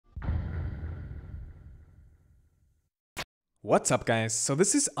What's up, guys? So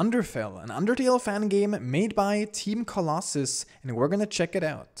this is Underfell, an Undertale fan game made by Team Colossus, and we're gonna check it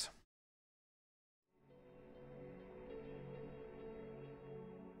out.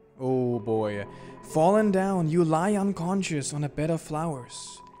 Oh boy. Fallen down, you lie unconscious on a bed of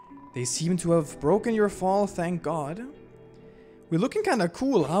flowers. They seem to have broken your fall, thank God. We're looking kinda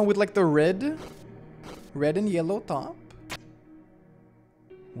cool, huh? With like the red and yellow top.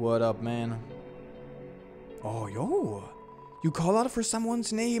 What up, man? Oh, yo. You call out for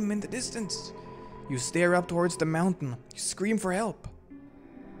someone's name in the distance. You stare up towards the mountain. You scream for help.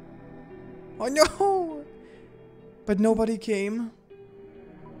 Oh no! But nobody came.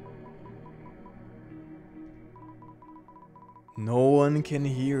 No one can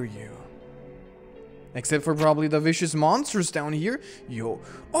hear you. Except for probably the vicious monsters down here. Yo.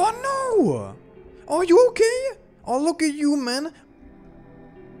 Oh no! Are you okay? Oh, look at you, man.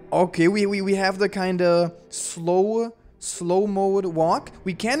 Okay, we have the kinda slow mode walk.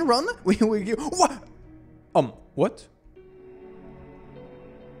 We can run. What? What?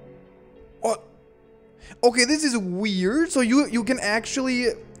 What? Okay, this is weird. So you can actually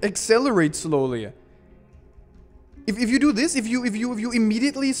accelerate slowly. If you do this, if you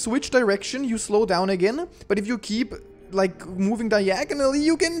immediately switch direction, you slow down again. But if you keep like moving diagonally,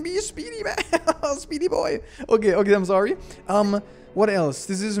 you can be speedy, man. Speedy boy. Okay, I'm sorry. What else?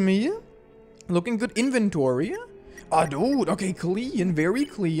 This is me. Looking good. Inventory. Oh, dude. Okay, clean. Very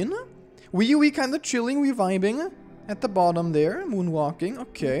clean. We kind of chilling. We vibing. At the bottom there. Moonwalking.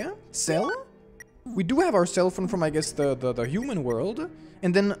 Okay. Cell. We do have our cell phone from, I guess, the human world.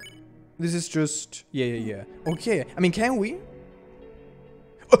 And then this is just... Yeah. Okay. I mean, can we?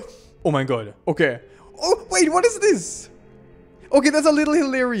 Oh my god. Okay. Oh, wait. What is this? Okay, that's a little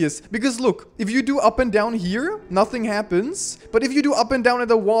hilarious, because look, if you do up and down here, nothing happens, but if you do up and down at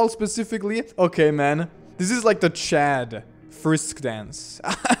the wall specifically, okay, man, this is like the Chad frisk dance.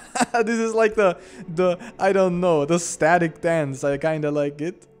 This is like the I don't know, the static dance. I kind of like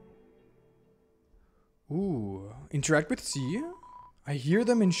it. Ooh, interact with sea. I hear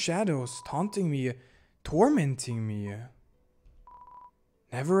them in shadows, taunting me, tormenting me.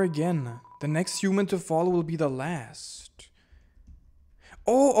 Never again. The next human to fall will be the last.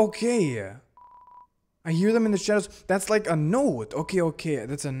 Oh, okay. I hear them in the shadows. That's like a note. Okay.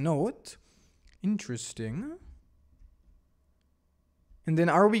 That's a note. Interesting. And then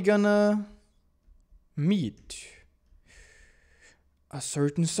are we gonna meet a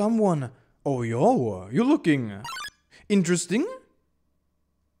certain someone? Oh, yo, you're looking interesting.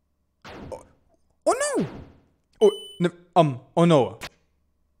 Oh no. Oh no.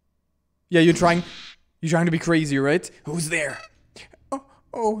 Yeah, you're trying to be crazy, right? Who's there?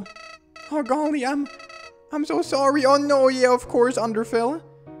 Oh golly, I'm so sorry. Oh no, yeah, of course, Underfell.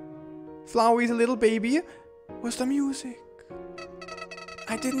 Flowey's a little baby. What's the music?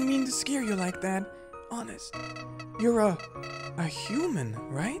 I didn't mean to scare you like that. Honest. You're a human,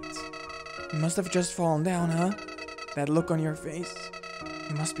 right? You must have just fallen down, huh? That look on your face.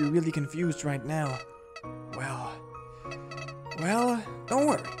 You must be really confused right now. Well, don't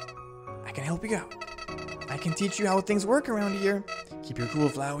worry. I can help you out. I can teach you how things work around here. Keep your cool,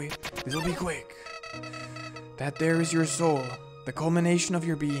 Flowey. This'll be quick. That there is your soul, the culmination of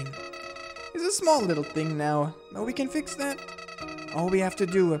your being. It's a small little thing now, but we can fix that. All we have to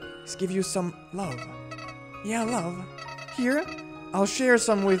do is give you some love. Yeah, love. Here, I'll share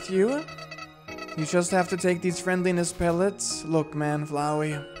some with you. You just have to take these friendliness pellets. Look, man,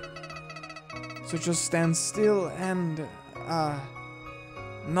 Flowey. So just stand still and,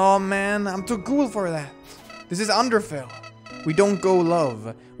 no, man, I'm too cool for that. This is Underfell. We don't go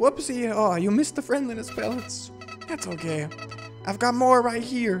love. Whoopsie. Oh, you missed the friendliness pellets. That's okay. I've got more right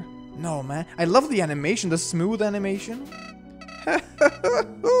here. No, man. I love the animation, the smooth animation.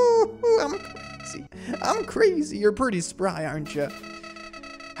 I'm crazy. You're pretty spry, aren't you?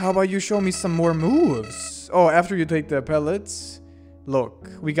 How about you show me some more moves? Oh, after you take the pellets. Look,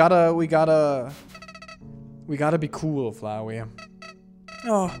 we gotta be cool, Flowey.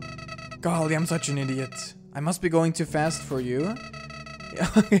 Oh, golly, I'm such an idiot. I must be going too fast for you.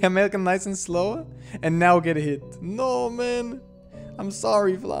 Yeah, make them nice and slow. And now get hit. No, man. I'm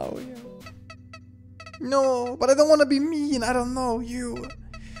sorry, Flowey. No, but I don't want to be mean. I don't know. You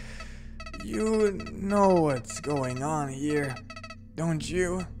know what's going on here, don't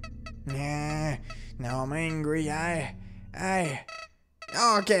you? Nah, now I'm angry. Okay,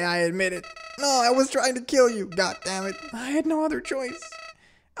 I admit it. No, I was trying to kill you. God damn it. I had no other choice.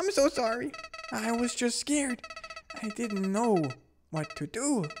 I'm so sorry. I was just scared. I didn't know what to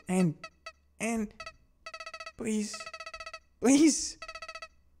do. And please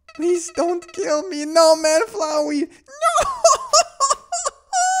don't kill me. No, man, Flowey. No!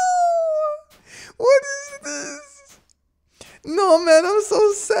 What is this? No, man, I'm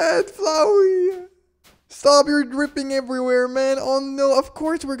so sad, Flowey. Stop, you're dripping everywhere, man. Oh, no, of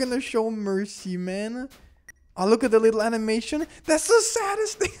course we're gonna show mercy, man. Oh, look at the little animation. That's the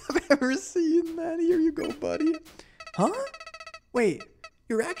saddest thing I've ever seen, man. Here you go, buddy. Huh? Wait,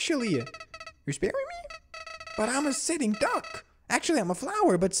 you're sparing me? But I'm a sitting duck. Actually, I'm a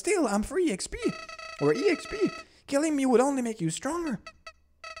flower, but still, I'm for EXP. Or EXP. Killing me would only make you stronger.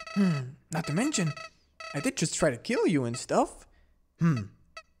 Not to mention, I did just try to kill you and stuff.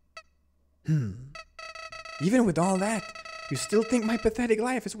 Even with all that, you still think my pathetic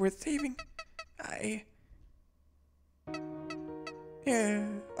life is worth saving? Yeah.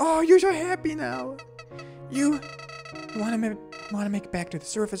 Oh, you're so happy now. You wanna make it back to the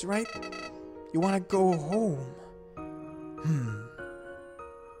surface, right? You wanna go home.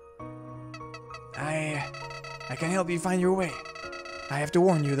 I can help you find your way. I have to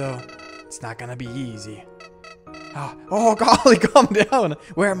warn you though, it's not gonna be easy. Oh golly, calm down.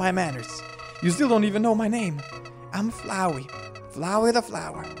 Where are my manners? You still don't even know my name. I'm Flowey. Flowey the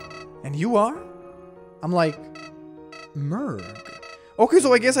flower. And you are? I'm like Merg. Okay,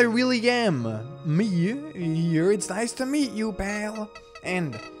 so I guess I really am me here. It's nice to meet you, pal.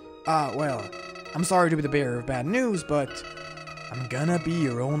 And, well, I'm sorry to be the bearer of bad news, but I'm gonna be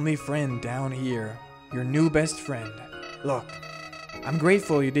your only friend down here. Your new best friend. Look, I'm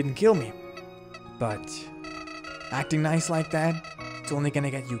grateful you didn't kill me, but acting nice like that, it's only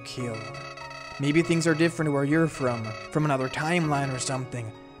gonna get you killed. Maybe things are different where you're from another timeline or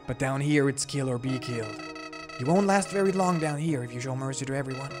something, but down here it's kill or be killed. You won't last very long down here if you show mercy to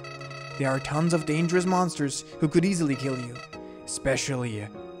everyone. There are tons of dangerous monsters who could easily kill you, especially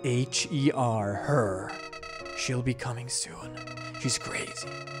H.E.R. her. She'll be coming soon. She's crazy.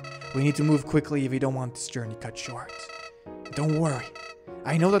 We need to move quickly if we don't want this journey cut short. Don't worry.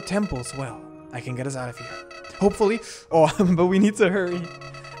 I know the temples well. I can get us out of here. Hopefully. Oh, but we need to hurry.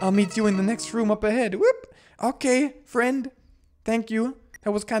 I'll meet you in the next room up ahead. Whoop. Okay, friend. Thank you.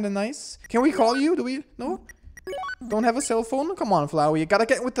 That was kind of nice. Can we call you? Do we? No? Don't have a cell phone? Come on, Flower. You gotta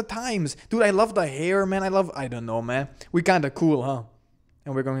get with the times. Dude, I love the hair, man. I don't know, man. We kinda cool, huh?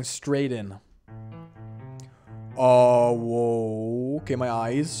 And we're going straight in. Oh, whoa. Okay, my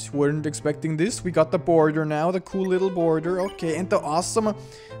eyes weren't expecting this. We got the border now. The cool little border. Okay, and the awesome...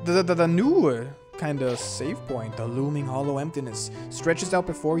 The new kind of save point. The looming hollow emptiness stretches out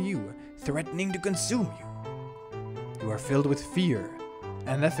before you, threatening to consume you. You are filled with fear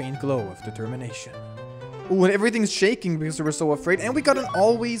and a faint glow of determination. Ooh, and everything's shaking because we were so afraid. And we got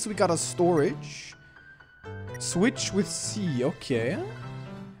a storage. Switch with C. Okay.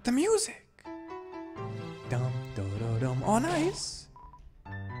 The music. Dum, dum, dum, dum. Oh, nice.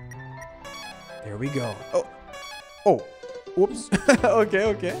 There we go. Oh. Whoops.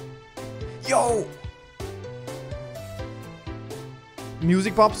 Okay. Yo!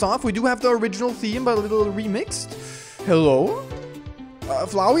 Music pops off. We do have the original theme, but a little remixed. Hello?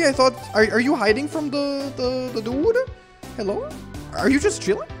 Flowey, I thought... Are you hiding from the dude? Hello? Are you just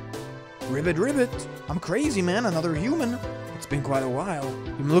chilling? Ribbit. I'm crazy, man. Another human. It's been quite a while.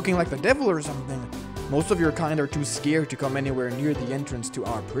 You're looking like the devil or something. Most of your kind are too scared to come anywhere near the entrance to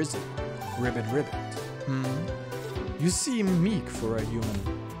our prison. Ribbit. You seem meek for a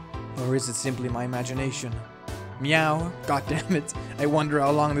human. Or is it simply my imagination? Meow. God damn it. I wonder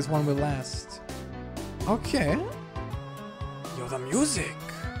how long this one will last. Okay. Yo, the music.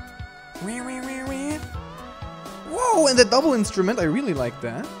 Whoa, and the double instrument. I really like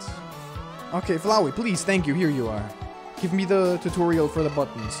that. Okay, Flowey, please. Thank you. Here you are. Give me the tutorial for the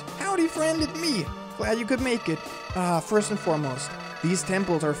buttons. Howdy, friend. It's me. Glad you could make it. First and foremost, these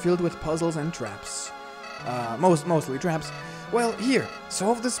temples are filled with puzzles and traps. Mostly traps. Well, here,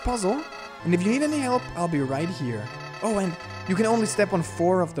 solve this puzzle, and if you need any help, I'll be right here. Oh, and you can only step on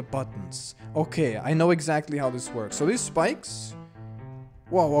 4 of the buttons. Okay, I know exactly how this works. So these spikes.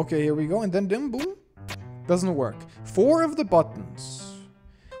 Whoa, okay, here we go, and then boom. Doesn't work. 4 of the buttons.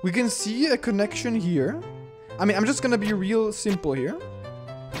 We can see a connection here. I mean, I'm just gonna be real simple here.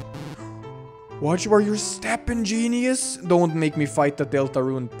 Watch where you're stepping, genius. Don't make me fight the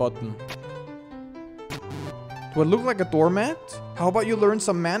Deltarune button. Do I look like a doormat? How about you learn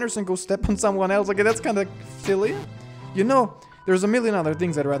some manners and go step on someone else? Okay, that's kind of silly. You know, there's a million other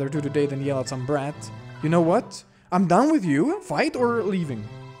things I'd rather do today than yell at some brat. You know what? I'm done with you. Fight or leaving?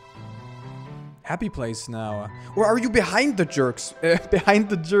 Happy place now. Or are you behind the jerks? Behind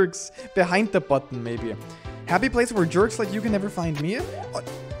the button, maybe. Happy place where jerks like you can never find me?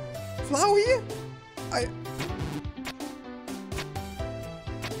 Flowey?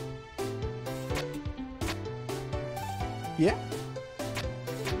 Yeah?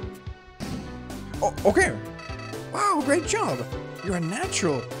 Oh, okay. Wow, great job. You're a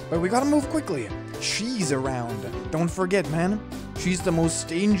natural, but we gotta move quickly. She's around. Don't forget, man. She's the most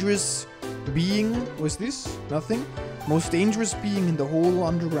dangerous being. What's this? Nothing? Most dangerous being in the whole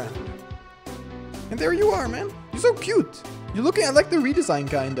underground. And there you are, man. You're so cute. You're looking, I like the redesign,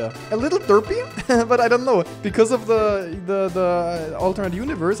 kinda. A little derpy, but I don't know. Because of the alternate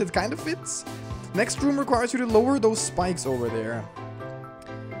universe, it kind of fits. Next room requires you to lower those spikes over there.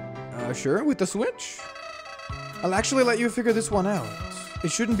 Sure, with the switch? I'll actually let you figure this one out.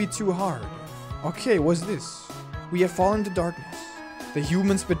 It shouldn't be too hard. Okay, what's this? We have fallen to darkness. The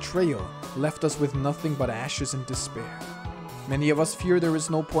humans' betrayal left us with nothing but ashes and despair. Many of us fear there is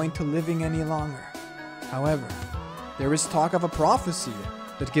no point to living any longer. However, there is talk of a prophecy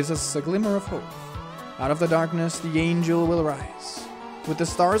that gives us a glimmer of hope. Out of the darkness, the angel will rise. With the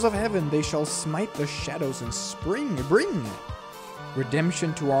stars of heaven, they shall smite the shadows and bring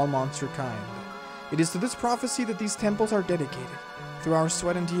redemption to all monster kind. It is to this prophecy that these temples are dedicated. Through our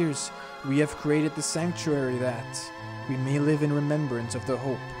sweat and tears, we have created the sanctuary that we may live in remembrance of the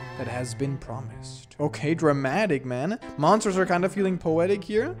hope that has been promised. Okay, dramatic, man. Monsters are kind of feeling poetic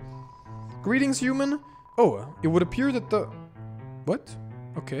here. Greetings, human. Oh, it would appear that the... What?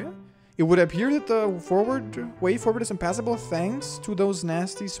 Okay. It would appear that the way forward is impassable thanks to those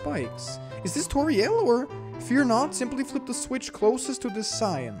nasty spikes. Is this Toriel, or fear not, simply flip the switch closest to this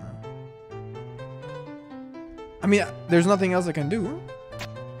sign? I mean, there's nothing else I can do.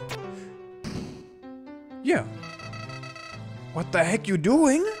 Yeah. What the heck you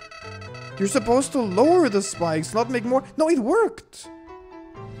doing? You're supposed to lower the spikes, not make more. No, it worked.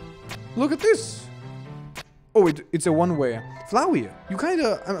 Look at this. Oh, it's a one-way. Flowey, you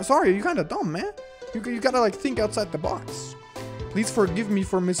kinda... I'm sorry, you kinda dumb, man. You gotta, like, think outside the box. Please forgive me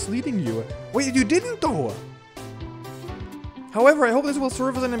for misleading you. Wait, you didn't, though. However, I hope this will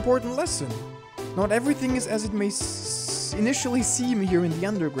serve as an important lesson. Not everything is as it may initially seem here in the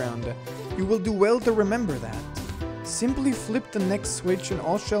underground. You will do well to remember that. Simply flip the next switch and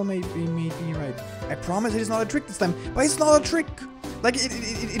all shall be right. I promise it is not a trick this time, but it's not a trick. Like,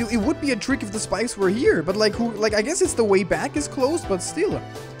 it would be a trick if the spikes were here, but like, I guess it's the way back is closed, but still.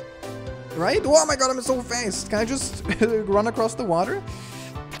 Right? Oh my god, I'm so fast. Can I just run across the water?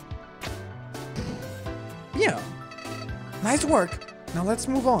 Yeah. Nice work. Now let's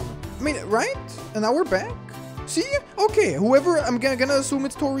move on. I mean, right? And now we're back? See? Okay, whoever, I'm gonna assume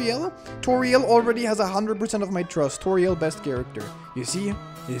it's Toriel. Toriel already has 100% of my trust. Toriel, best character. You see?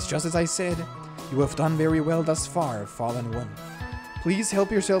 It is just as I said. You have done very well thus far, Fallen One. Please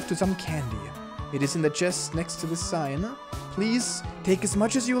help yourself to some candy. It is in the chest next to the sign. Please take as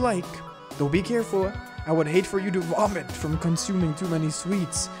much as you like. Though be careful. I would hate for you to vomit from consuming too many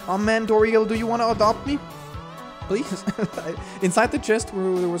sweets. Oh man, Toriel, do you want to adopt me? Please? Inside the chest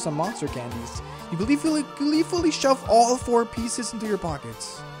there were some monster candies. You gleefully shove all 4 pieces into your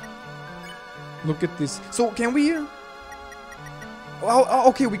pockets. Look at this. So can we... Oh,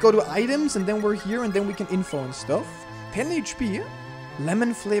 okay, we go to items and then we're here and then we can info and stuff. 10 HP.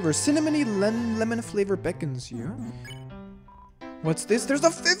 Lemon flavor. Cinnamony lemon flavor beckons you. What's this? There's a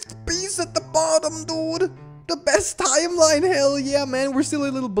 5th piece at the bottom, dude. The best timeline. Hell yeah, man. We're still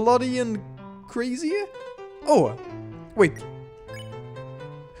a little bloody and crazy. Oh, wait.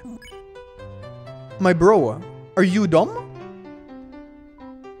 My bro, are you dumb?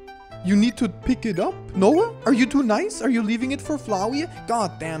 You need to pick it up? Noah? Are you too nice? Are you leaving it for Flowey?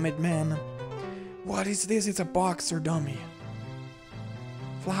 God damn it, man. What is this? It's a boxer dummy.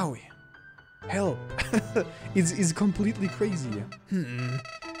 Flowey. Help. It's completely crazy.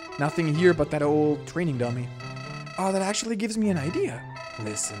 Nothing here but that old training dummy. Oh, that actually gives me an idea.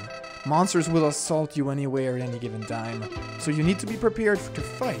 Listen. Monsters will assault you anywhere at any given time, so you need to be prepared to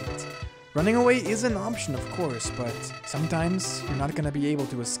fight. Running away is an option, of course, but sometimes you're not gonna be able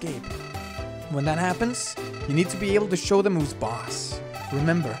to escape. When that happens, you need to be able to show them who's boss.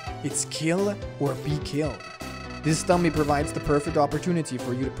 Remember, it's kill or be killed. This dummy provides the perfect opportunity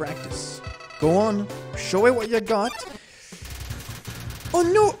for you to practice. Go on, show it what you got. Oh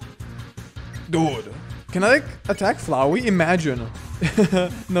no! Dude, can I like attack Flowey? Imagine.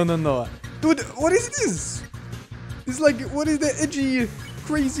 No. Dude, what is this? It's like, what is the edgy,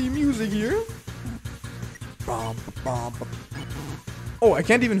 crazy music here? Oh, I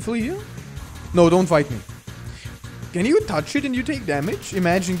can't even flee? No, don't fight me. Can you touch it and you take damage?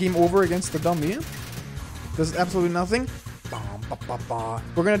 Imagine game over against the dummy. Does absolutely nothing.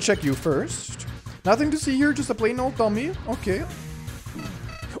 We're gonna check you first. Nothing to see here, just a plain old dummy. Okay.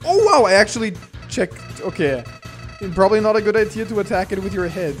 Oh wow, I actually checked. Okay. Probably not a good idea to attack it with your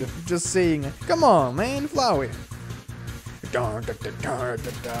head. Just saying. Come on, man, Flowey. Oh,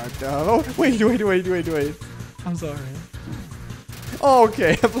 wait. I'm sorry.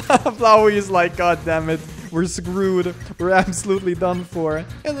 Okay, Flowey is like, god damn it. We're screwed. We're absolutely done for.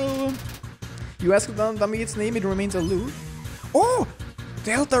 Hello. You ask Dummy its name, it remains aloof. Oh!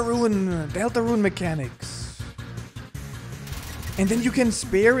 Deltarune mechanics. And then you can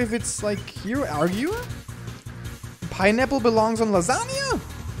spare if it's like here, argue? Pineapple belongs on lasagna?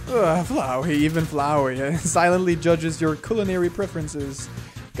 Ugh, Flowey, even Flowey silently judges your culinary preferences.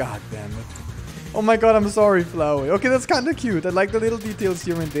 God damn it. Oh my god, I'm sorry, Flowey. Okay, that's kind of cute. I like the little details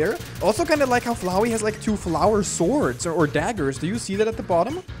here and there. Also kind of like how Flowey has like 2 flower swords or daggers. Do you see that at the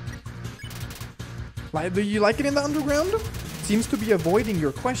bottom? Like, do you like it in the underground? Seems to be avoiding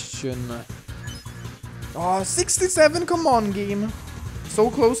your question. Oh, 67, come on, game. So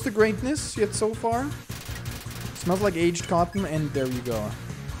close to greatness, yet so far. Smells like aged cotton, and there you go.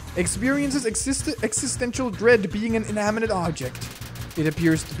 Experiences existential dread being an inanimate object. It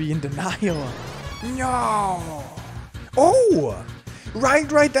appears to be in denial. No. Oh!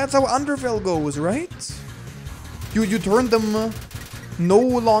 Right, that's how Underfell goes, right? You turn them no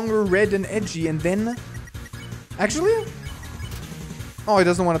longer red and edgy, and then... Actually? Oh, he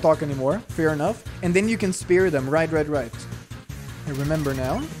doesn't want to talk anymore. Fair enough. And then you can spare them. Right. I remember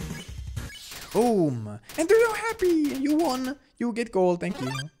now. Boom. And they're so happy. You won. You get gold. Thank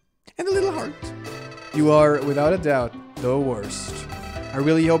you. And a little heart. You are, without a doubt, the worst. I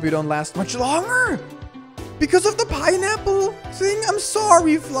really hope you don't last much longer. Because of the pineapple thing? I'm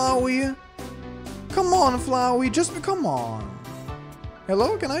sorry, Flowey. Come on, Flowey. Just come on.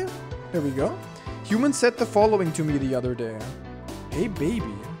 Hello? Can I? There we go. Human said the following to me the other day. Hey,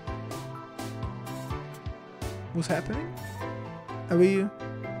 baby. What's happening? Are we...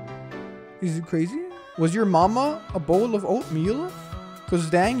 Is it crazy? Was your mama a bowl of oatmeal? Cause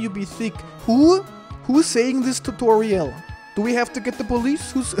dang, you be thick. Who's saying this tutorial? Do we have to get the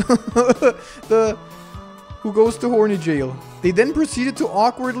police? Who's... Who goes to horny jail? They then proceeded to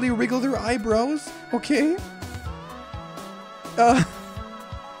awkwardly wriggle their eyebrows. Okay. I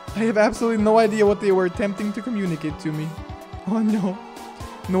have absolutely no idea what they were attempting to communicate to me. Oh no.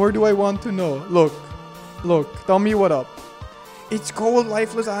 Nor do I want to know. Look, tell me what up. Its cold,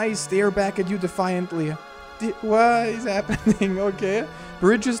 lifeless eyes stare back at you defiantly. What is happening? Okay.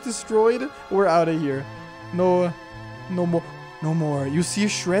 Bridge is destroyed. We're out of here. No more. You see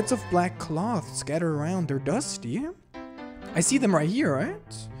shreds of black cloth scattered around. They're dusty. I see them right here,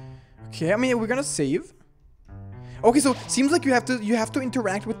 right? Okay, I mean, we're gonna save. Okay, so seems like you have to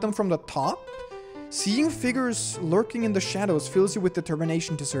interact with them from the top. Seeing figures lurking in the shadows fills you with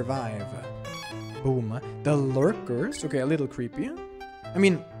determination to survive. Boom. The lurkers. Okay, a little creepy. I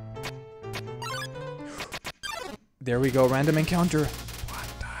mean... There we go. Random encounter. What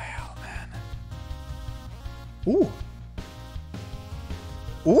the hell, man? Ooh.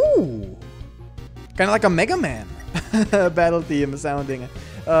 Kind of like a Mega Man. Battle theme sounding.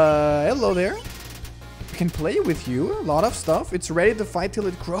 Hello there. We can play with you. A lot of stuff. It's ready to fight till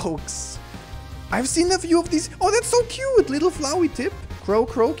it croaks. I've seen a few of these. Oh, that's so cute. Little Flowey tip.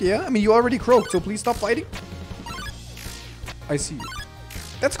 Croak, yeah. I mean, you already croaked, so please stop fighting. I see you.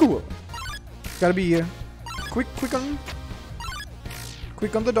 That's cool. Gotta be quick on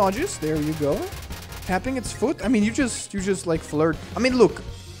the dodges. There you go. Tapping its foot. I mean, you just like flirt. I mean, look.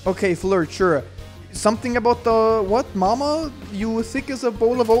 Okay, flirt, sure. Something about the what, mama? You thick as a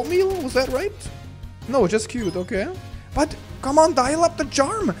bowl of oatmeal? Was that right? No, just cute. Okay. But come on, dial up the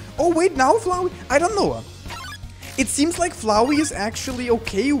charm. Oh wait, now Flowey. I don't know. It seems like Flowey is actually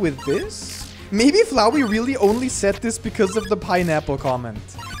okay with this. Maybe Flowey really only said this because of the pineapple comment.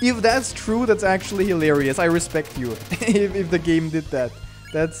 If that's true, that's actually hilarious. I respect you. if the game did that.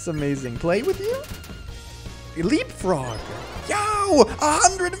 That's amazing. Play with you? Leapfrog. Yo!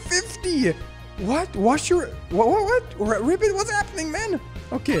 150! What? Wash your... What? Ribbit, what's happening, man?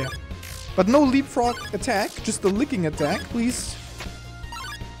 Okay. But no leapfrog attack. Just the licking attack, please.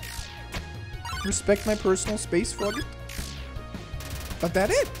 Respect my personal space, Frogget. But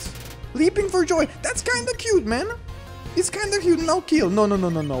that it. Leaping for joy. That's kind of cute, man. It's kind of cute. No kill. No.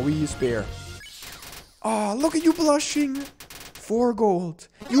 We spare. Oh, look at you blushing. 4 gold.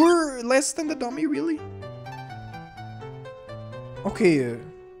 You're less than the dummy, really? Okay.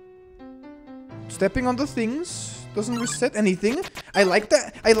 Stepping on the things doesn't reset anything. I like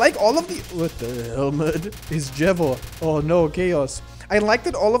that. I like all of the... What the hell, mud? Is Jevo. Oh no, chaos. I like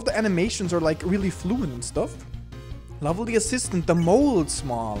that all of the animations are like really fluent and stuff. Lovely assistant, the mold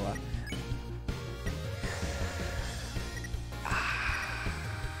small.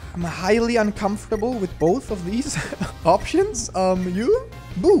 I'm highly uncomfortable with both of these options. You?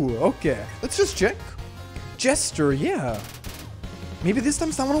 Boo, okay. Let's just check. Jester, yeah. Maybe this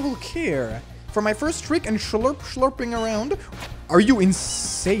time someone will care. For my first trick and slurping around. Are you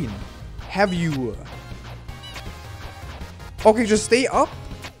insane? Have you... Okay, just stay up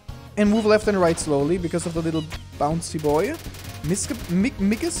and move left and right slowly because of the little bouncy boy.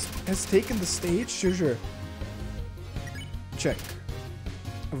 Mikus has taken the stage. Sure. Check.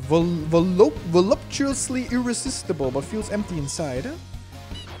 Voluptuously irresistible, but feels empty inside.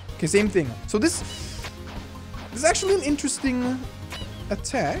 Okay, same thing. So this is actually an interesting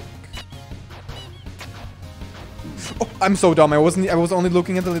attack. Oh, I'm so dumb. I was only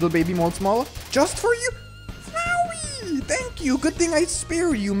looking at the little baby Moldsmal. Just for you, Flowey. Thank you. Good thing I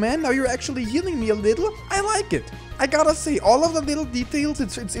spared you, man. Now you're actually healing me a little. I like it. I gotta say, all of the little details,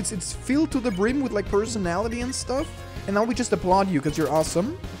 it's filled to the brim with like personality and stuff. And now we just applaud you because you're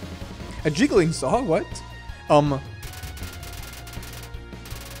awesome. A jiggling saw, what?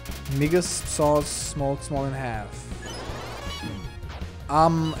 Migus saws small in half.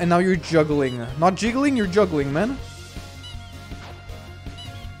 And now you're juggling. Not jiggling, you're juggling, man.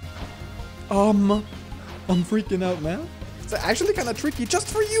 I'm freaking out, man. It's actually kind of tricky. Just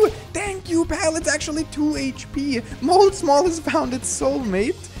for you. Thank you, pal. It's actually 2 HP. Moldsmal has found its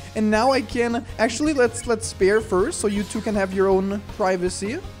soulmate. And now I can... Actually, let's spare first so you two can have your own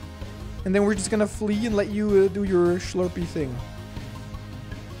privacy. And then we're just gonna flee and let you do your slurpy thing.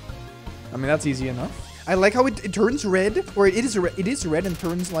 I mean, that's easy enough. I like how it turns red. Or it is red and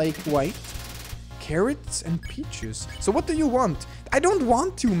turns like white. Carrots and peaches. So what do you want? I don't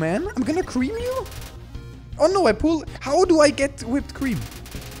want to, man. I'm gonna cream you? Oh no, I pull... How do I get whipped cream?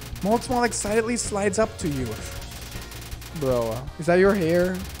 Moldsmal excitedly slides up to you. Bro, is that your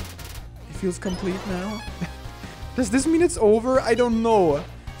hair? It feels complete now. Does this mean it's over? I don't know.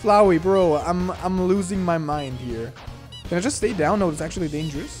 Flowey, bro, I'm losing my mind here. Can I just stay down? No, it's actually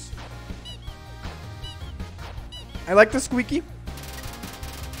dangerous. I like the squeaky.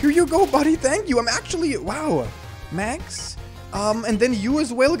 Here you go, buddy. Thank you. I'm actually... Wow. Max. And then you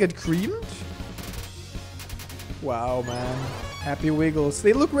as well get creamed. Wow, man. Happy Wiggles.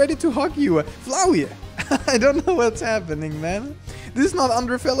 They look ready to hug you. Flowey. I don't know what's happening, man. This is not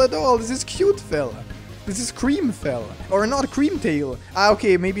Underfell at all. This is Cute Fella. This is Cream Fella. Or not Cream Tail.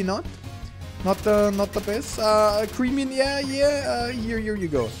 Okay, maybe not. Not the best. Creamy, yeah. Here you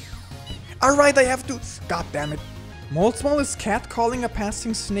go. Alright, I have to... God damn it. Moldsmal is catcalling a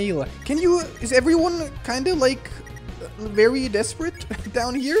passing snail. Can you... Is everyone kind of like... very desperate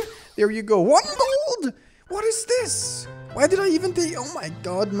down here? There you go. 1 gold! What is this? Why did I even take... Oh my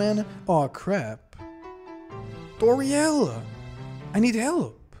god, man. Oh, crap. Doriel. I need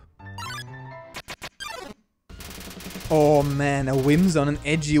help. Oh, man. A Whimzon. An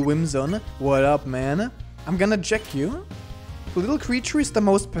edgy Whimzon. What up, man? I'm gonna check you. The little creature is the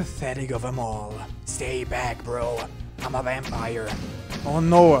most pathetic of them all. Stay back, bro. I'm a vampire. Oh,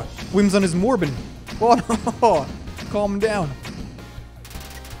 no. Whimzon is Morbin. Oh, no. Calm down.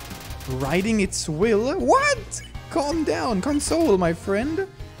 Riding its will? What? Calm down. Console, my friend.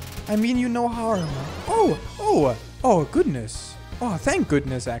 I mean you no harm. Oh, goodness. Oh, thank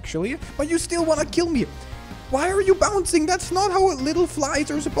goodness, actually. But you still want to kill me. Why are you bouncing? That's not how little flies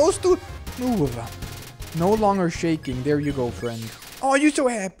are supposed to move. No longer shaking. There you go, friend. Oh, you're so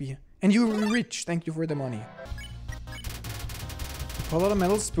happy. And you're rich. Thank you for the money. Pull out a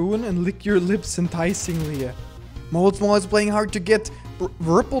metal spoon and lick your lips enticingly. Moldsmal is playing hard to get.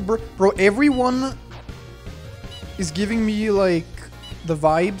 Bro, everyone is giving me like the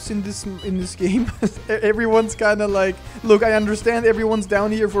vibes in this game. Everyone's kind of like, look, I understand everyone's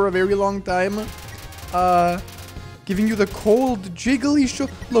down here for a very long time. Giving you the cold, jiggly shook.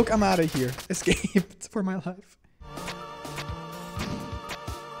 Look, I'm out of here. Escaped for my life.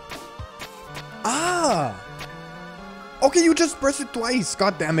 Ah! Okay, you just press it twice.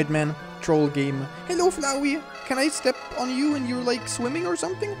 God damn it, man. Troll game. Hello, Flowey. Can I step on you and you're like swimming or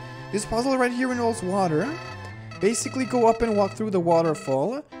something? This puzzle right here involves water. Basically go up and walk through the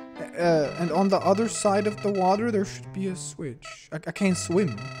waterfall. And on the other side of the water, there should be a switch. I can't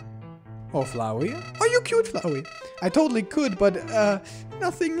swim. Oh, Flowey. Are you cute, Flowey? I totally could, but,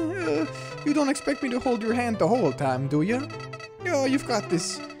 nothing, you don't expect me to hold your hand the whole time, do you? Oh, you've got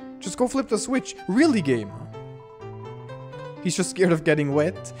this. Just go flip the switch. Really, game. He's just scared of getting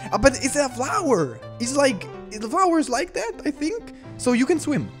wet. But it's a flower. It's like, the flower is like that, I think. So you can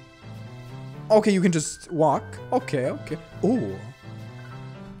swim. Okay, you can just walk. Okay. Oh.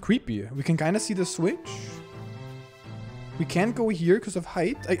 Creepy. We can kind of see the switch. We can't go here because of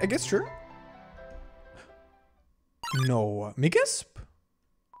height. I guess, sure. No. Migasp?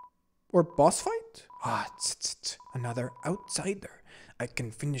 Or boss fight? Ah, another outsider. I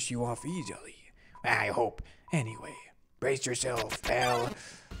can finish you off easily. I hope. Anyway, Brace yourself, pal.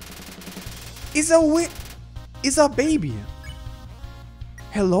 Is a baby.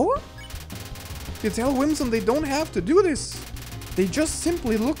 Hello? You tell Whimsun they don't have to do this. They just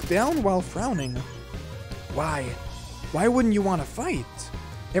simply look down while frowning. Why? Why wouldn't you want to fight?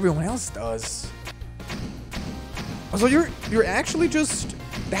 Everyone else does. So you're actually just...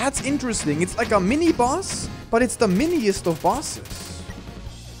 That's interesting. It's like a mini boss, but it's the miniest of bosses.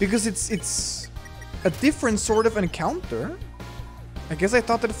 Because it's a different sort of encounter. I guess I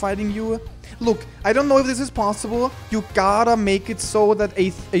thought that fighting you... Look, I don't know if this is possible. You gotta make it so that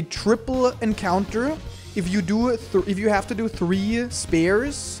a triple encounter, if you have to do 3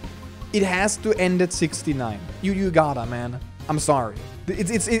 spares, it has to end at 69. You gotta, man. I'm sorry.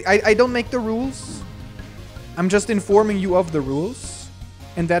 I don't make the rules. I'm just informing you of the rules.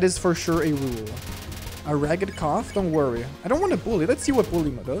 And that is for sure a rule. A ragged cough? Don't worry. I don't want to bully. Let's see what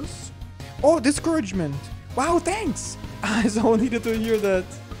bullying does. Oh, discouragement. Wow, thanks. I so needed to hear that.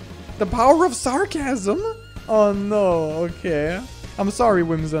 The power of sarcasm? Oh no, okay. I'm sorry,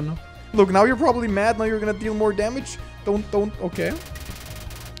 Whimsun. Look, now you're probably mad. Now you're gonna deal more damage. Don't, okay.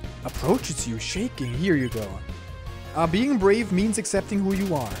 Approaches you, shaking. Here you go. Being brave means accepting who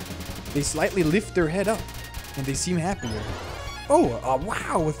you are. They slightly lift their head up, and they seem happier. Oh,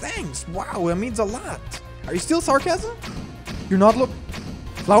 wow, thanks. Wow, that means a lot. Are you still sarcasm? You're not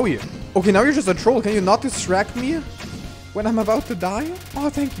Flowey. Okay, now you're just a troll. Can you not distract me when I'm about to die? Oh,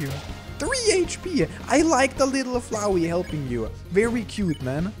 thank you. 3 HP. I like the little Flowey helping you. Very cute,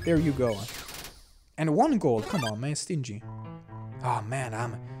 man. There you go. And 1 gold. Come on, man. Stingy. Oh, man,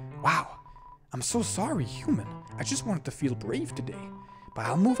 wow. I'm so sorry, human. I just wanted to feel brave today. But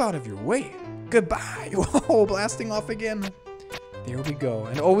I'll move out of your way. Goodbye. Whoa, blasting off again. There we go.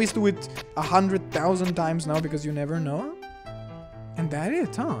 And always do it 100,000 times now because you never know. And that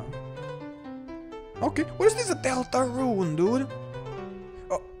it, huh? Okay. What is this? A Delta Rune, dude?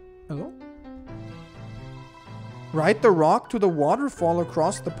 Oh, hello? Ride the rock to the waterfall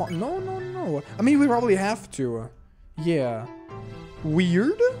across the pond. No. I mean, we probably have to. Yeah.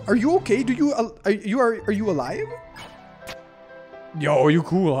 Weird? Are you okay? Are you alive? Yo, you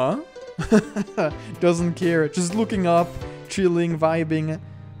cool, huh? Doesn't care. Just looking up, chilling, vibing,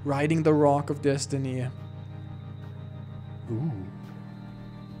 riding the rock of destiny. Ooh.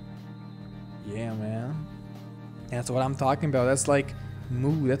 Yeah, man. That's what I'm talking about. That's like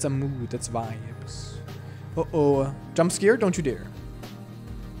mood. That's a mood. That's vibes. Uh-oh. Jump scare? Don't you dare.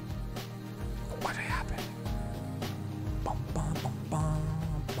 What happened?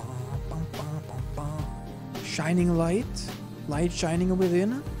 Shining light? Light shining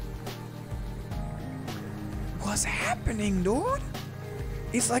within? What's happening, dude?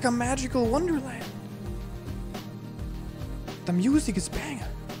 It's like a magical wonderland. The music is banging.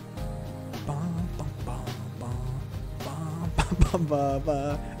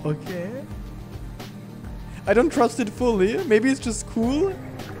 Okay. I don't trust it fully. Maybe it's just cool.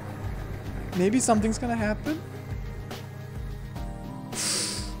 Maybe something's gonna happen.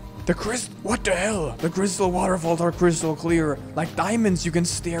 What the hell? The crystal waterfalls are crystal clear. Like diamonds, you can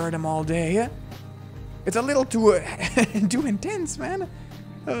stare at them all day. It's a little too intense, man.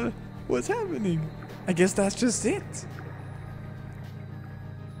 What's happening? I guess that's just it.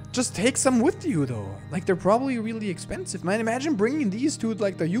 Just take some with you, though. Like, they're probably really expensive, man. Imagine bringing these to,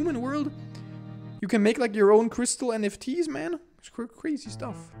 like, the human world. You can make, like, your own crystal NFTs, man. It's crazy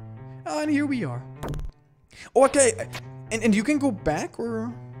stuff. And here we are. Oh, okay. And you can go back,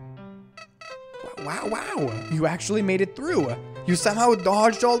 or... Wow. You actually made it through. You somehow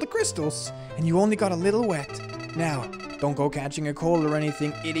dodged all the crystals. And you only got a little wet. Now, don't go catching a cold or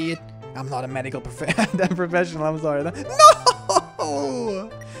anything, idiot. I'm not a medical professional, I'm sorry. No!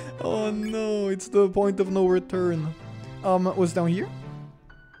 Oh no, it's the point of no return. What's down here?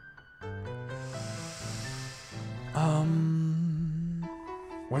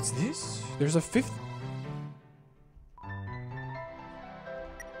 What's this? There's a 5th.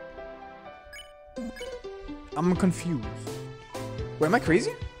 I'm confused. Wait, am I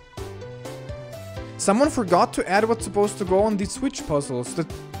crazy? Someone forgot to add what's supposed to go on these switch puzzles.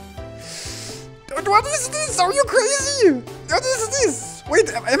 What is this? Are you crazy? What is this?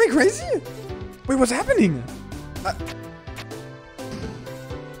 Wait, am I crazy? Wait, what's happening?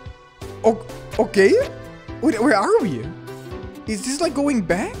 Okay. Wait, where are we? Is this like going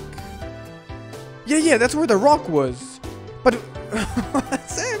back? Yeah, that's where the rock was. But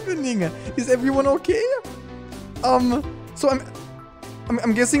what's happening? Is everyone okay? So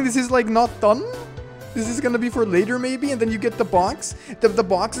I'm guessing this is like not done. This is gonna be for later maybe, and then you get the box. The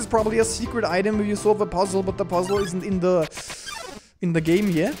box is probably a secret item where you solve a puzzle, but the puzzle isn't in the game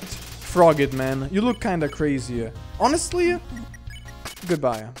yet. Frog it, man. You look kinda crazy. Honestly,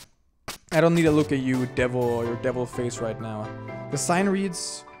 goodbye. I don't need to look at you, devil, or your devil face right now. The sign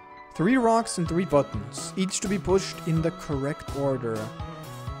reads, 3 rocks and 3 buttons, each to be pushed in the correct order.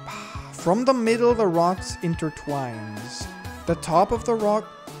 From the middle, the rocks intertwines. The top of the rock...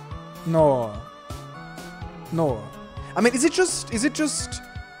 No. No. I mean, is it just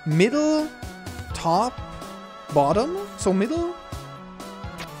middle, top, bottom? So middle,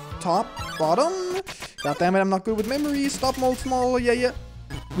 top, bottom? God damn it, I'm not good with memory. Stop, mold, small, yeah.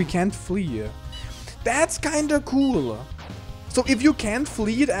 We can't flee. That's kinda cool. So if you can't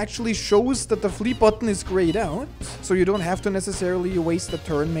flee, it actually shows that the flee button is grayed out. So you don't have to necessarily waste a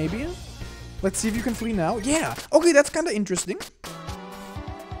turn, maybe. Let's see if you can flee now. Yeah. Okay, that's kinda interesting.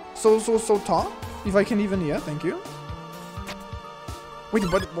 So top. If I can even, yeah, thank you. Wait,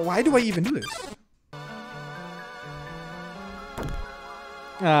 but why do I even do this?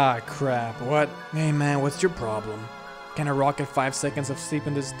 Ah, crap. What? Hey, man, what's your problem? Can a rock get 5 seconds of sleep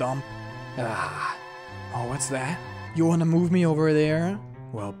in this dump? Ah. Oh, what's that? You wanna move me over there?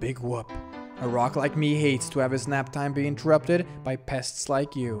 Well, big whoop. A rock like me hates to have his nap time be interrupted by pests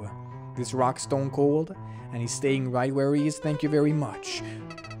like you. This rock's stone cold, and he's staying right where he is, thank you very much.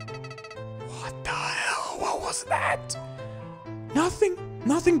 What the hell? What was that? Nothing.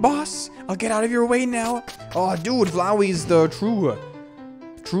 Nothing, boss. I'll get out of your way now. Oh, dude, Flowey's the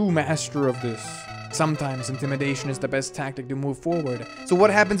true master of this. Sometimes intimidation is the best tactic to move forward. So what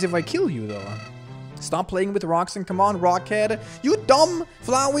happens if I kill you, though? Stop playing with rocks and come on, Rockhead. You dumb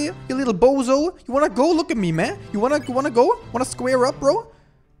Flowey, you little bozo. You wanna go? Look at me, man. You wanna go? Wanna square up, bro?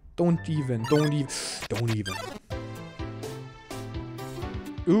 Don't even.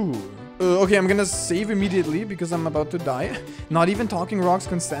 Ooh. Okay, I'm gonna save immediately because I'm about to die. Not even talking rocks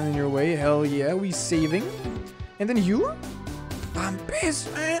can stand in your way. Hell yeah, we saving. And then you? I'm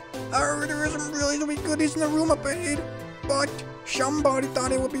pissed, man. I heard there are some really sweet goodies in the room up ahead. But somebody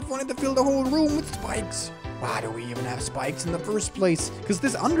thought it would be funny to fill the whole room with spikes. Why do we even have spikes in the first place? Because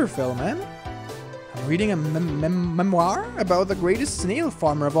this Underfell, man. I'm reading a memoir about the greatest snail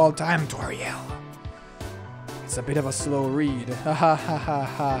farmer of all time, Toriel. It's a bit of a slow read. Ha ha ha ha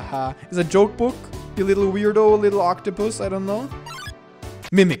ha ha. It's a joke book? You little weirdo, little octopus, I don't know.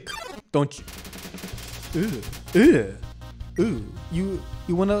 Mimic, don't you? Ooh.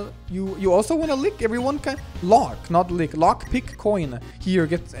 You also wanna lick? Everyone can lock, not lick. Lock, pick, coin. Here,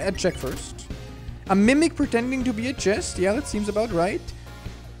 get a check first. A mimic pretending to be a chest. Yeah, that seems about right.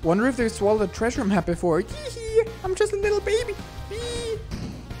 Wonder if they swallowed a treasure map before. Hee, I'm just a little baby.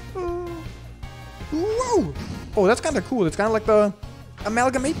 Whoa! Oh, that's kind of cool. It's kind of like the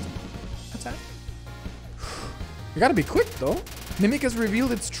amalgamate. What's that? You gotta be quick, though. Mimic has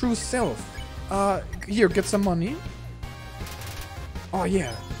revealed its true self. Here, get some money. Oh,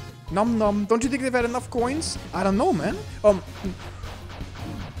 yeah. Nom nom. Don't you think they've had enough coins? I don't know, man. No.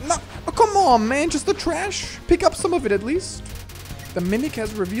 Oh, come on, man. Just the trash. Pick up some of it, at least. The Mimic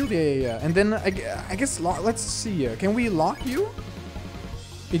has revealed, yeah. And then, I guess, let's see. Can we lock you?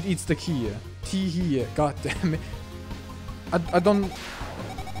 It eats the key. Tee-hee. God damn it. I don't...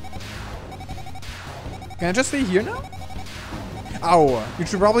 Can I just stay here now? Ow. You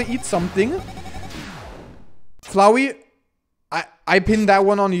should probably eat something. Flowey, I pinned that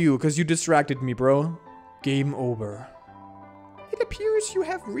one on you because you distracted me, bro. Game over. It appears you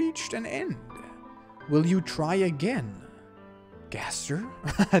have reached an end. Will you try again? Gaster?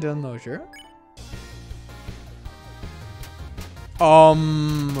 I don't know, sure.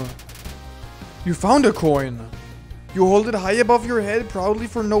 You found a coin. You hold it high above your head proudly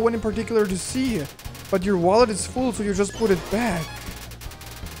for no one in particular to see. But your wallet is full, so you just put it back.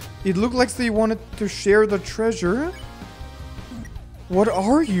 It looked like they wanted to share the treasure. What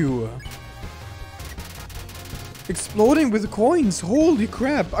are you? Exploding with coins. Holy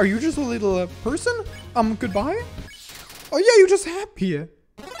crap. Are you just a little person? Goodbye? Oh yeah, you're just happy.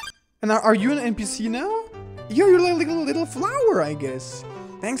 And are you an NPC now? You're like a little flower, I guess.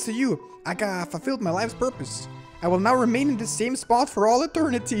 Thanks to you, I fulfilled my life's purpose. I will now remain in the same spot for all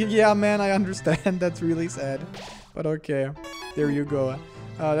eternity. Yeah, man, I understand. That's really sad. But okay. There you go.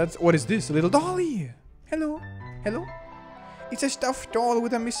 What is this? A little dolly. Hello. Hello. It's a stuffed doll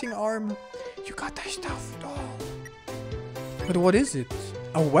with a missing arm. You got a stuffed doll. But what is it?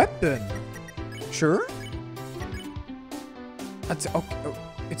 A weapon. Sure. That's okay.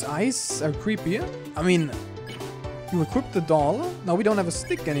 Its eyes are creepy. I mean, you equipped the doll. Now we don't have a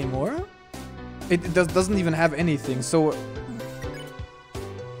stick anymore. It doesn't even have anything. So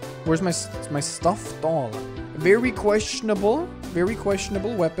where's my stuffed doll? Very questionable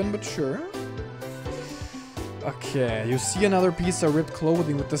weapon, but sure. Okay, you see another piece of ripped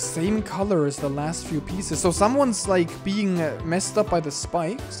clothing with the same color as the last few pieces. So someone's like being messed up by the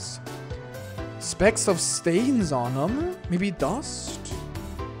spikes. Specks of stains on them. Maybe dust.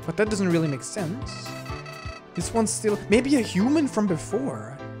 But that doesn't really make sense. This one's still... Maybe a human from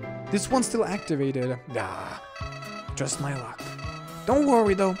before. This one's still activated. Ah, just my luck. Don't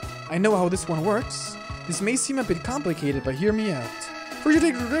worry though. I know how this one works. This may seem a bit complicated, but hear me out. First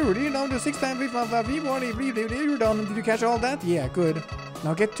you take the down to 6 times you're done. Did you catch all that? Yeah, good.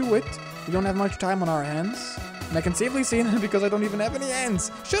 Now get to it. We don't have much time on our hands. And I can safely say that because I don't even have any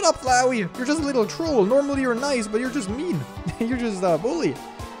hands. Shut up, Flowey. You're just a little troll. Normally you're nice, but you're just mean. You're just a bully.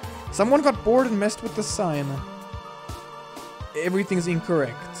 Someone got bored and messed with the sign. Everything's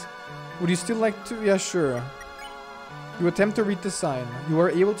incorrect. Would you still like to? Yeah, sure. You attempt to read the sign. You are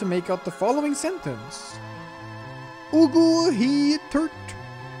able to make out the following sentence. Ugu he turt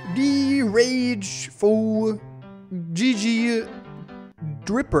D rage fo GG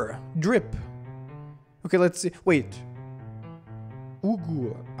dripper drip. Okay, let's see. Wait.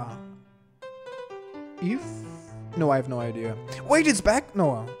 Ugu if no, I have no idea. Wait, it's back?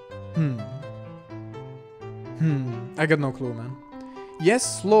 No. I got no clue, man.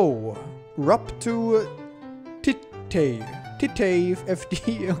 Yes, slow. Rup to Titave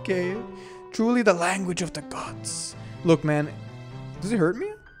FD, okay. Truly the language of the gods. Look, man. Does it hurt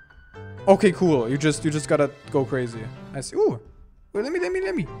me? Okay, cool. You just gotta go crazy. I see. Ooh. Wait, let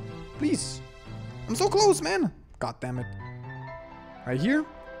me. Please. I'm so close, man. God damn it. Right here.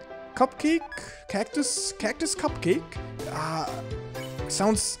 Cupcake. Cactus cupcake.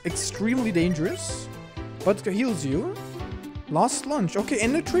 Sounds extremely dangerous. But heals you. Lost lunch. Okay,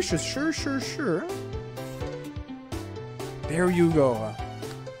 and nutritious. Sure. There you go.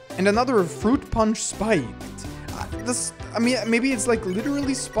 And another fruit punch spiked. I mean, maybe it's like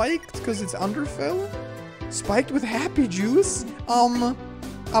literally spiked because it's Underfell. Spiked with happy juice.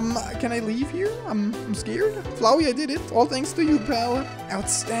 Can I leave here? I'm scared. Flowey, I did it. All thanks to you, pal.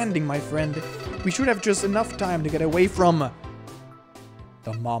 Outstanding, my friend. We should have just enough time to get away from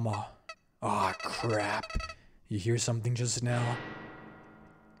the mama. Ah, crap. You hear something just now?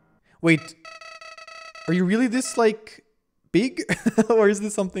 Wait. Are you really this, like, big? Or is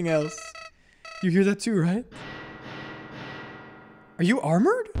this something else? You hear that too, right? Are you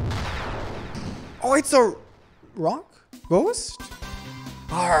armored? Oh, it's a rock ghost?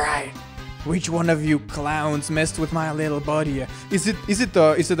 Alright. Which one of you clowns messed with my little buddy? Is it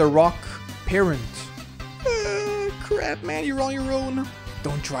a rock parent? Crap, man, you're on your own.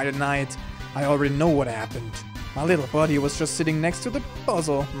 Don't try to deny it. I already know what happened. My little buddy was just sitting next to the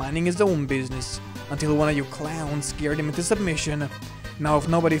puzzle, minding his own business, until one of you clowns scared him into submission. Now if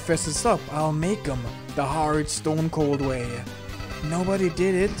nobody fesses up, I'll make him the hard, stone-cold way. Nobody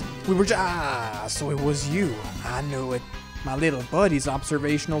did it. We were just... so it was you. I knew it. My little buddy's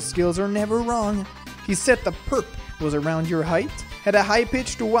observational skills are never wrong. He said the perp was around your height, had a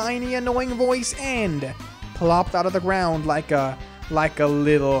high-pitched, whiny, annoying voice, and plopped out of the ground like a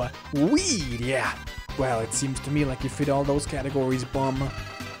little weed, yeah. Well, it seems to me like you fit all those categories, bum.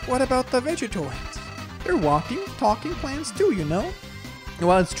 What about the Vegetoids? They're walking, talking plants too, you know?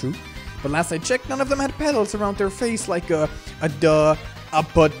 Well, it's true. But last I checked, none of them had petals around their face like a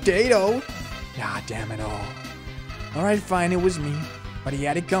potato. Ah, damn it all. Alright, fine, it was me. But he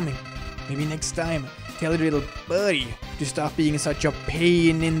had it coming. Maybe next time, tell your little buddy to stop being such a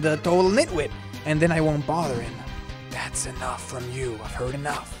pain in the total nitwit, and then I won't bother him. That's enough from you. I've heard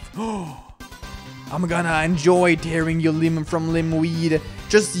enough. I'm gonna enjoy tearing you limb from limb, weed.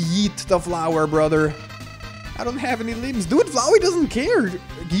 Just yeet the flower, brother. I don't have any limbs. Dude, Flowey doesn't care.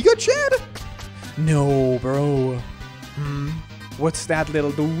 Giga Chad? No, bro. What's that,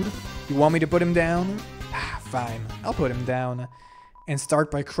 little dude? You want me to put him down? Ah, fine. I'll put him down. And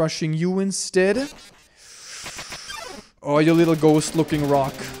start by crushing you instead. Oh, you little ghost-looking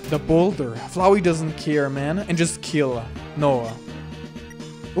rock. The boulder. Flowey doesn't care, man. And just kill Noah.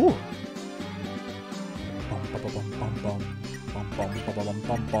 Ooh.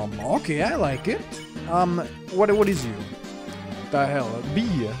 Okay, I like it. What is you? The hell?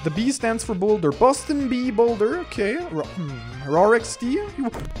 B. The B stands for boulder. Boston B boulder. Okay. Rorex D?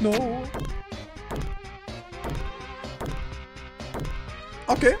 No.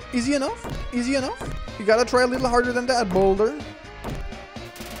 Okay, easy enough. Easy enough. You gotta try a little harder than that, boulder.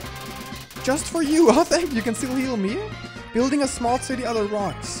 Just for you. Oh, thank you. You can still heal me. Building a small city out of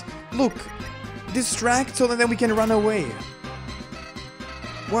rocks. Look. Distract so that then we can run away.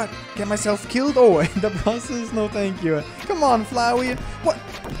 What? Get myself killed? Oh, the process? No, thank you. Come on, Flowey. What?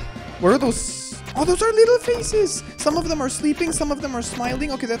 What are those? Oh, those are little faces. Some of them are sleeping. Some of them are smiling.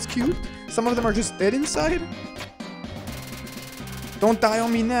 Okay, that's cute. Some of them are just dead inside. Don't die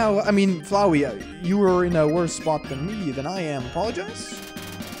on me now. I mean, Flowey, you were in a worse spot than me, than I am. Apologize?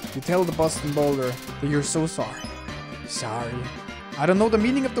 You tell the Boston Boulder that you're so sorry. Sorry. I don't know the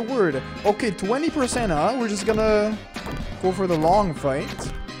meaning of the word. Okay, 20%, huh? We're just gonna go for the long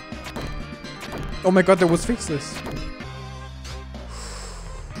fight. Oh my god, that was faceless.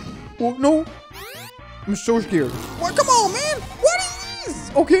 Oh, no. I'm so scared. What? Come on, man. What is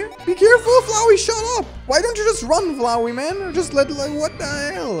this? Okay, be careful, Flowey. Shut up. Why don't you just run, Flowey, man? Or just let, like, what the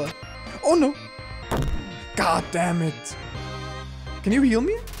hell? Oh, no. God damn it. Can you heal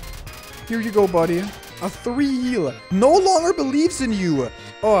me? Here you go, buddy. A 3 heal. No longer believes in you.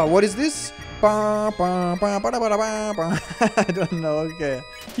 Oh, what is this? I don't know. Okay.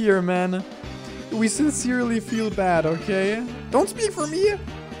 Here, man. We sincerely feel bad, okay? Don't speak for me.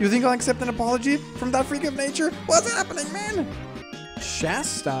 You think I'll accept an apology from that freak of nature? What's happening, man?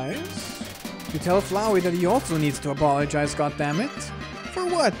 Chastise? You tell Flowey that he also needs to apologize, goddammit. For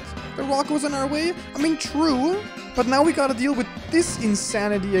what? The rock was in our way? I mean, true. But now we gotta deal with this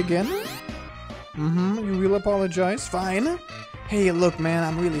insanity again. You will apologize. Fine. Hey, look, man,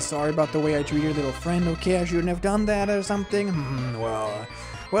 I'm really sorry about the way I treated your little friend, okay? I shouldn't have done that or something.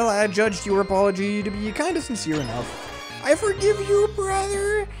 Well, I judged your apology to be kind of sincere enough. I forgive you,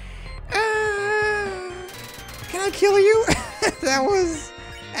 brother. Can I kill you? That was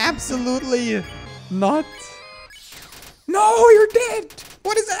absolutely not. No, you're dead.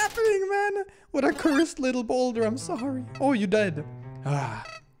 What is happening, man? What a cursed little boulder. I'm sorry. Oh, you dead.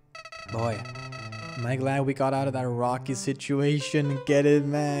 Boy. Am I glad we got out of that rocky situation? Get it,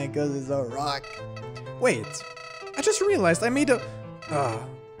 man? Because it's a rock. Wait. I just realized I made a...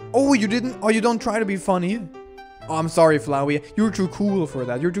 Oh, you didn't? Oh, you don't try to be funny? Oh, I'm sorry, Flowey. You're too cool for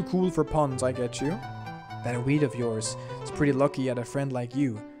that. You're too cool for puns, I get you. That weed of yours is pretty lucky at a friend like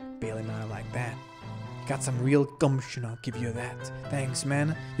you, bailing out like that. Got some real gumption, I'll give you that. Thanks,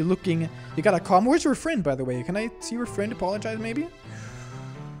 man. You're looking... You got a calm... Where's your friend, by the way? Can I see your friend apologize, maybe?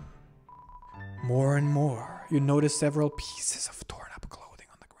 More and more, you notice several pieces of torn up clothing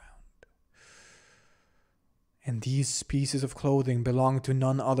on the ground. And these pieces of clothing belong to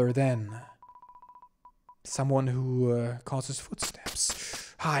none other than... someone who causes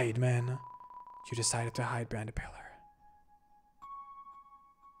footsteps. Hide, man. You decided to hide behind a pillar.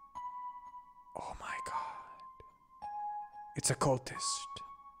 Oh my god. It's a cultist.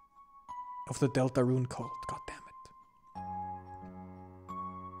 Of the Deltarune cult, goddammit.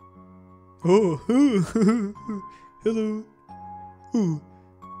 Oh, hello. Ooh.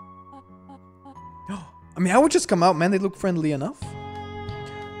 I mean, I would just come out, man. They look friendly enough.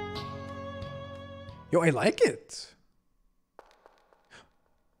 Yo, I like it.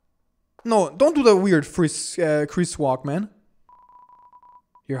 No, don't do the weird Chris walk, man.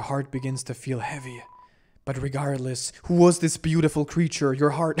 Your heart begins to feel heavy. But regardless, who was this beautiful creature?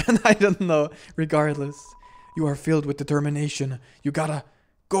 Your heart, and I don't know. Regardless, you are filled with determination. You gotta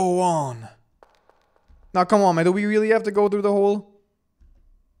go on. Now, come on, man. Do we really have to go through the whole...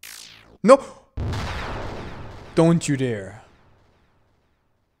 No! Don't you dare.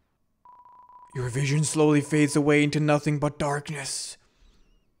 Your vision slowly fades away into nothing but darkness.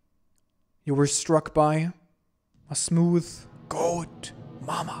 You were struck by a smooth goat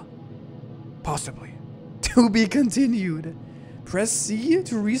mama. Possibly. To be continued. Press C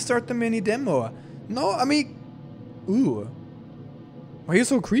to restart the mini demo. No, I mean... Ooh. Why are you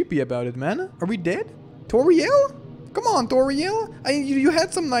so creepy about it, man? Are we dead? Toriel? Come on, Toriel. You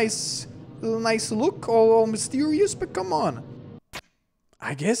had some nice look, all mysterious, but come on.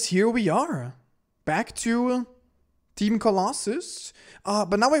 I guess here we are. Back to Team Colossus.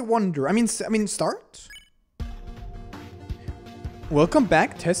 But now I wonder. I mean, start. Welcome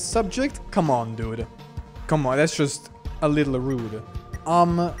back, test subject. Come on, dude. Come on, that's just a little rude.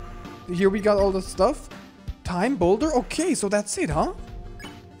 Here we got all the stuff. Time boulder. Okay, so that's it, huh?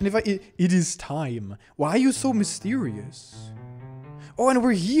 And if it is time. Why are you so mysterious? Oh, and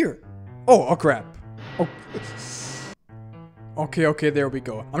we're here. Oh crap. Oh. Okay, there we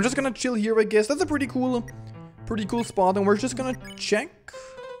go. I'm just gonna chill here, I guess. That's a pretty cool spot, and we're just gonna check.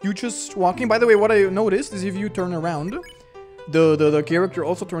 You just walking. By the way, what I noticed is if you turn around, the character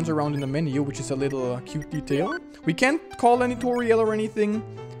also turns around in the menu, which is a little cute detail. We can't call any Toriel or anything.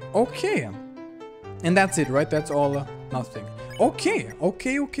 Okay. And that's it, right? That's all nothing. Okay.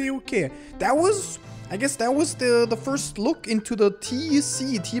 That was... I guess that was the first look into the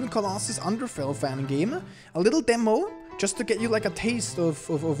TC, Team Colossus Underfell Fangame. A little demo, just to get you like a taste of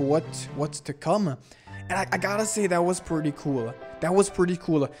what's to come. And I gotta say, that was pretty cool. That was pretty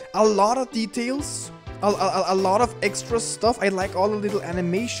cool. A lot of details, a lot of extra stuff. I like all the little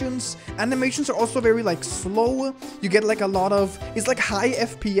animations. Animations are also very like slow. You get like a lot of, it's like high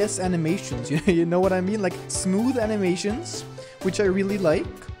FPS animations. You know what I mean? Like smooth animations, which I really like.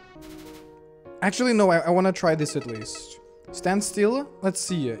 Actually, no, I want to try this at least. Stand still. Let's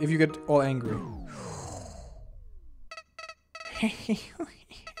see if you get all angry.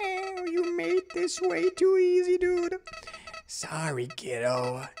 You made this way too easy, dude. Sorry,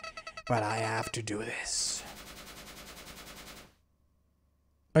 kiddo, but I have to do this.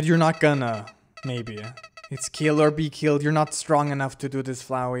 But you're not gonna, maybe. It's kill or be killed. You're not strong enough to do this,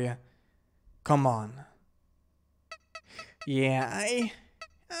 Flowey. Come on. Yeah,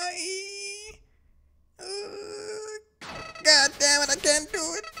 God damn it, I can't do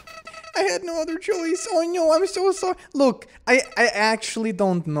it. I had no other choice. Oh no, I'm so sorry. Look, I actually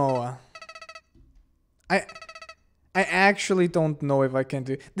don't know. I actually don't know if I can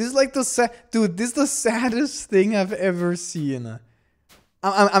do it. This is like dude, this is the saddest thing I've ever seen.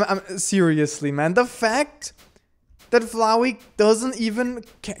 I'm seriously, man. The fact that Flowey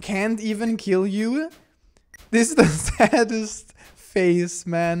can't even kill you. This is the saddest face,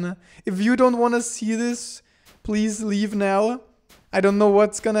 man. If you don't want to see this, please leave now. I don't know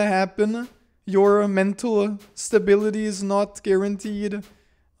what's gonna happen. Your mental stability is not guaranteed.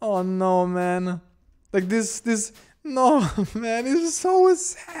 Oh no, man. Like this, no, man, it's so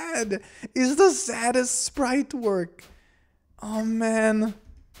sad. It's the saddest sprite work. Oh man.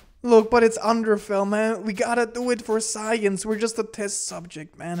 Look, but it's Underfell, man. We gotta do it for science. We're just a test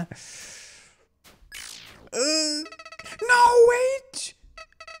subject, man. No, wait!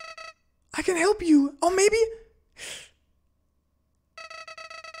 I can help you. Oh, maybe?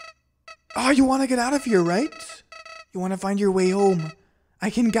 Oh, you want to get out of here, right? You want to find your way home. I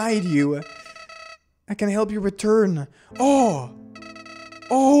can guide you. I can help you return. Oh!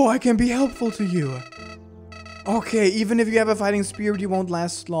 Oh, I can be helpful to you. Okay, even if you have a fighting spirit, you won't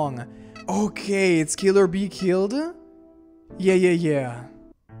last long. Okay, it's kill or be killed? Yeah.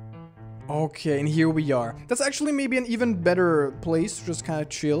 Okay, and here we are. That's actually maybe an even better place to just kind of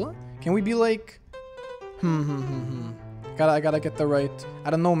chill. Can we be like... I gotta get the right... I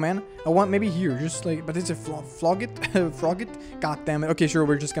don't know, man. I want maybe here, just like... But it's a flog it? Frog it? God damn it. Okay, sure,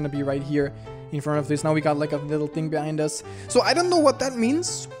 we're just gonna be right here in front of this. Now we got like a little thing behind us. So I don't know what that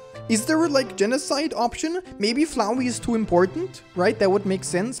means. Is there a like genocide option? Maybe Flowey is too important, right? That would make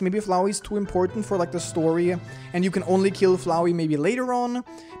sense. Maybe Flowey is too important for like the story, and you can only kill Flowey maybe later on.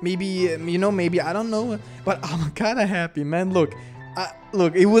 Maybe, you know, maybe, I don't know. But I'm kind of happy, man. Look,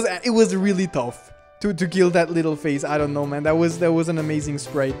 look, it was really tough to kill that little face. I don't know, man. That was an amazing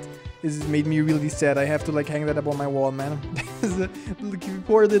sprite. This made me really sad. I have to like hang that up on my wall, man.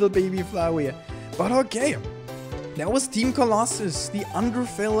 Poor little baby Flowey. But okay. That was Team Colossus, the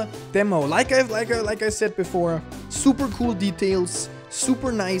Underfell demo. Like I said before, super cool details,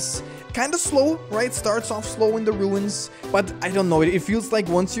 super nice, kind of slow, right? Starts off slow in the ruins, but I don't know. It feels like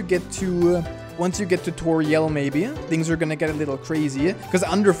once you get to Toriel, maybe things are gonna get a little crazy. Because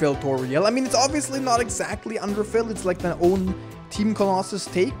Underfell Toriel, I mean, it's obviously not exactly Underfell. It's like their own Team Colossus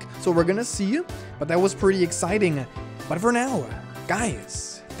take. So we're gonna see. But that was pretty exciting. But for now,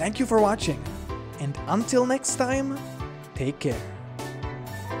 guys, thank you for watching. And until next time, take care.